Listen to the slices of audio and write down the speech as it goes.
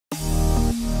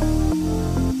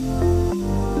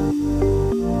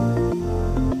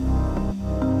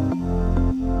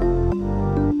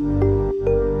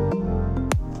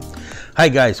Hi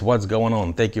guys, what's going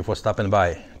on? Thank you for stopping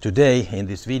by. Today in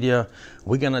this video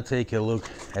we're gonna take a look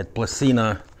at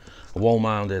Plusinno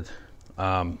wall-mounted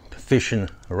fishing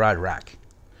rod rack.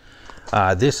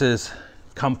 This is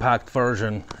compact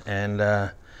version, and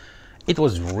it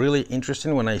was really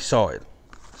interesting when I saw it.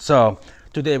 So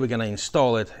today we're gonna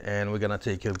install it and we're gonna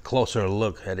take a closer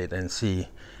look at it and see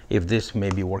if this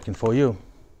may be working for you.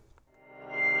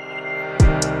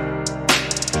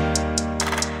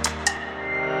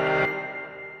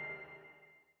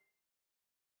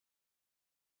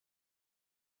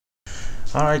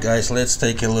 Alright guys, let's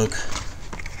take a look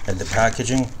at the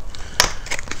packaging.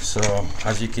 So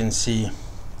as you can see,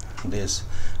 this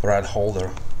rod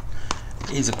holder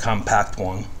is a compact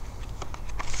one.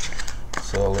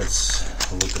 So let's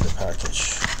look at the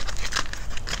package.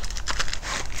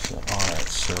 So alright,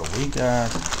 so we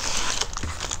got,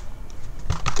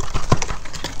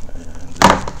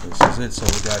 and this is it. So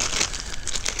we got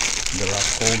the rod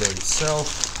holder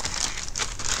itself.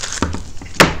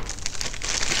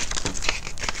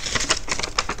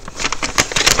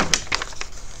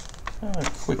 A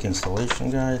quick installation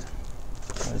guide,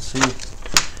 let's see,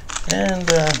 and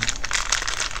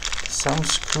some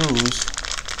screws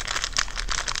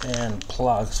and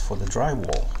plugs for the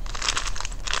drywall.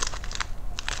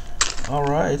 All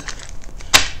right,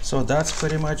 so that's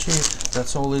pretty much it.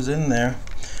 That's all is in there,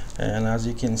 and as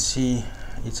you can see,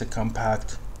 it's a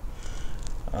compact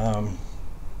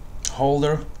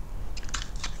holder,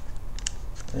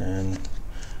 and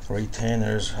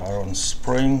retainers are on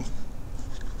spring.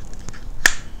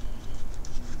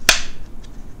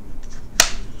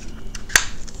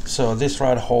 So this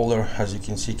rod holder, as you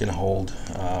can see, can hold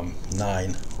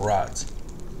 9 rods.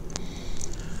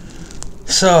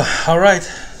 So, all right,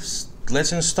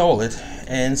 let's install it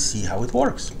and see how it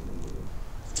works.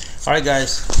 All right,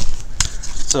 guys.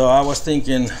 So I was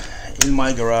thinking, in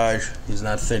my garage is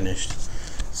not finished.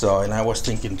 So, and I was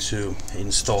thinking to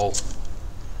install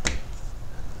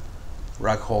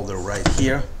rod holder right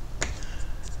here.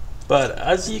 But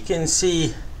as you can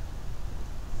see,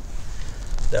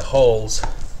 the holes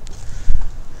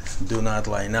do not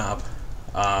line up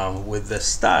with the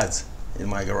studs in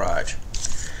my garage.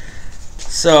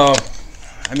 So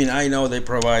I mean, I know they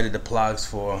provided the plugs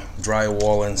for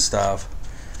drywall and stuff,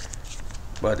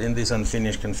 but in this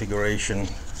unfinished configuration,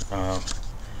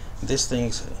 this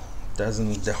thing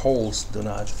doesn't, the holes do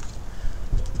not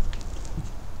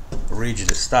reach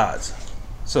the studs.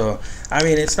 So I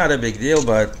mean, it's not a big deal,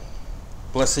 but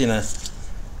Plusinno,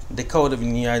 the code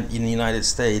in the United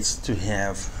States to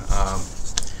have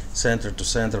center to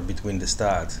center between the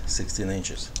studs 16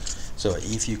 inches. So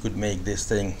if you could make this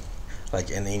thing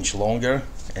like an inch longer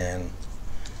and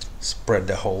spread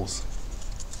the holes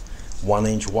 1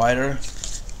 inch wider,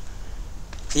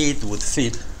 it would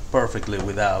fit perfectly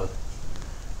without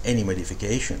any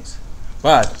modifications.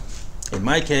 But in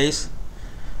my case,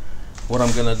 what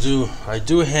I'm gonna do, I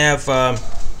do have a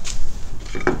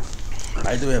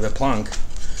plunk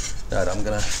that I'm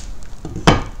gonna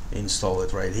install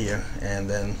it right here, and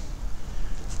then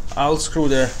I'll screw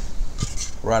the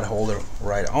rod holder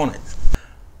right on it.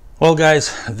 Well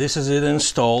guys, this is it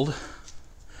installed,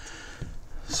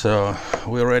 so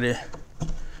we're ready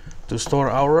to store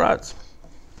our rods.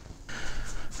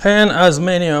 And as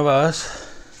many of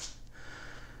us,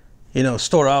 you know,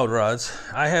 store out rods,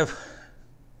 I have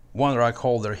one rod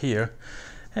holder here,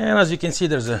 and as you can see,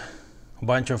 there's a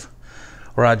bunch of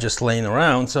rods just laying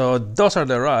around. So those are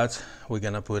the rods we're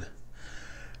gonna put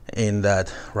in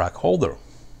that rod holder.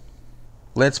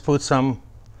 Let's put some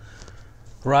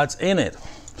rods in it.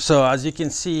 So as you can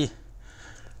see,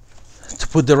 to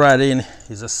put the rod in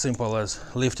is as simple as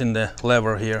lifting the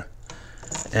lever here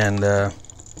and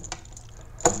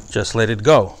just let it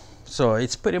go. So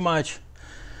it's pretty much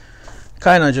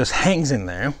kind of just hangs in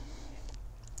there.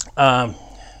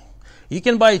 You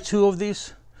can buy 2 of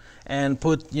these and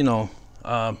put, you know,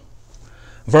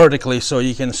 vertically, so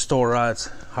you can store rods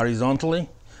horizontally,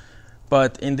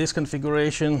 but in this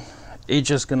configuration it's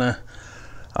just gonna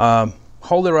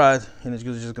hold the rod and it's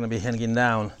just gonna be hanging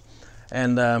down.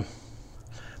 And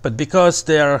but because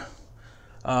they're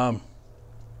the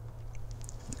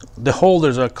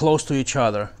holders are close to each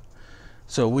other,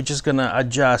 so we're just gonna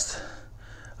adjust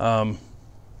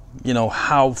you know,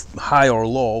 how high or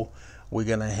low we're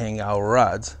gonna hang our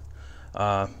rods,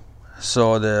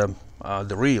 so the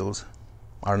reels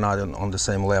are not on the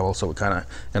same level, so we're kind of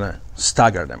gonna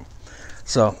stagger them.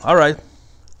 So all right,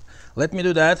 let me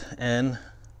do that and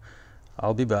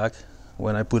I'll be back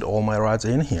when I put all my rods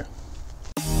in here.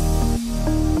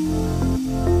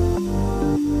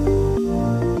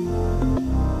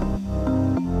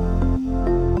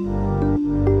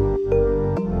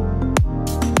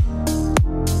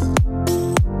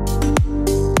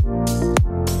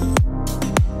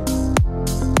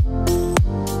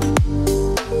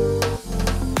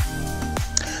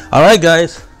 All right,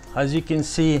 guys, as you can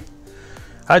see,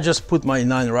 I just put my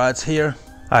 9 rods here.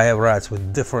 I have rods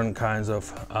with different kinds of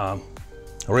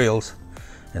reels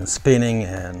and spinning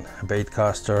and bait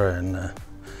caster, and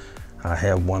I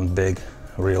have one big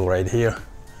reel right here.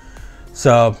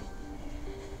 So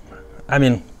I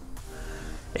mean,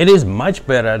 it is much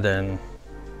better than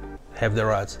have the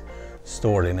rods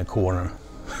stored in a corner.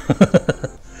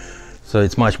 So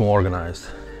it's much more organized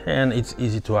and it's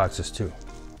easy to access too.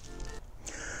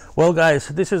 Well, guys,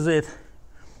 this is it.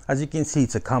 As you can see,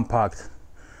 it's a compact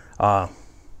rod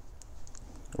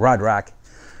rack,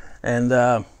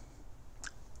 and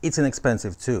it's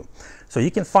inexpensive too. So you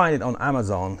can find it on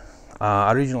Amazon.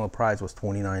 Original price was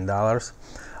 $29,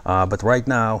 but right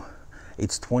now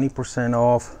it's 20%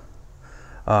 off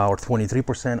or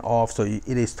 23% off, so it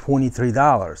is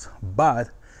 $23. But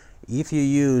if you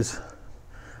use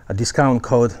a discount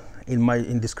code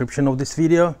in description of this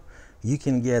video, you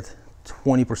can get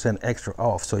 20% extra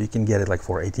off, so you can get it like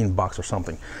for 18 bucks or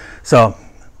something. So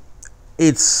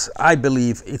I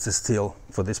believe it's a steal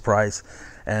for this price.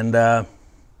 And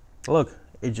look,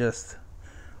 it just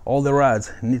all the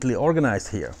rods neatly organized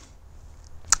here.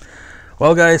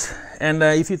 Well, guys, and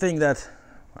if you think that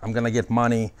I'm gonna get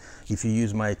money if you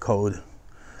use my code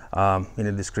in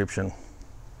the description,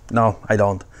 no, I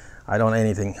don't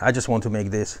anything. I just want to make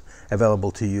this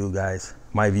available to you guys,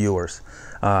 my viewers.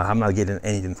 I'm not getting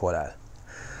anything for that.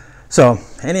 So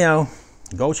anyhow,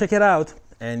 go check it out,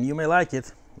 and you may like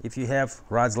it. If you have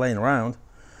rods laying around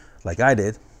like I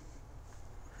did,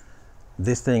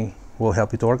 this thing will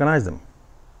help you to organize them.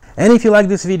 And if you like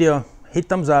this video, hit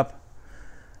thumbs up.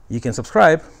 You can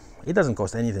subscribe, it doesn't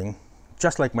cost anything,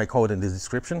 just like my code in the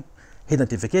description. Hit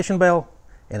notification bell,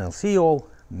 and I'll see you all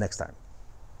next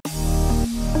time.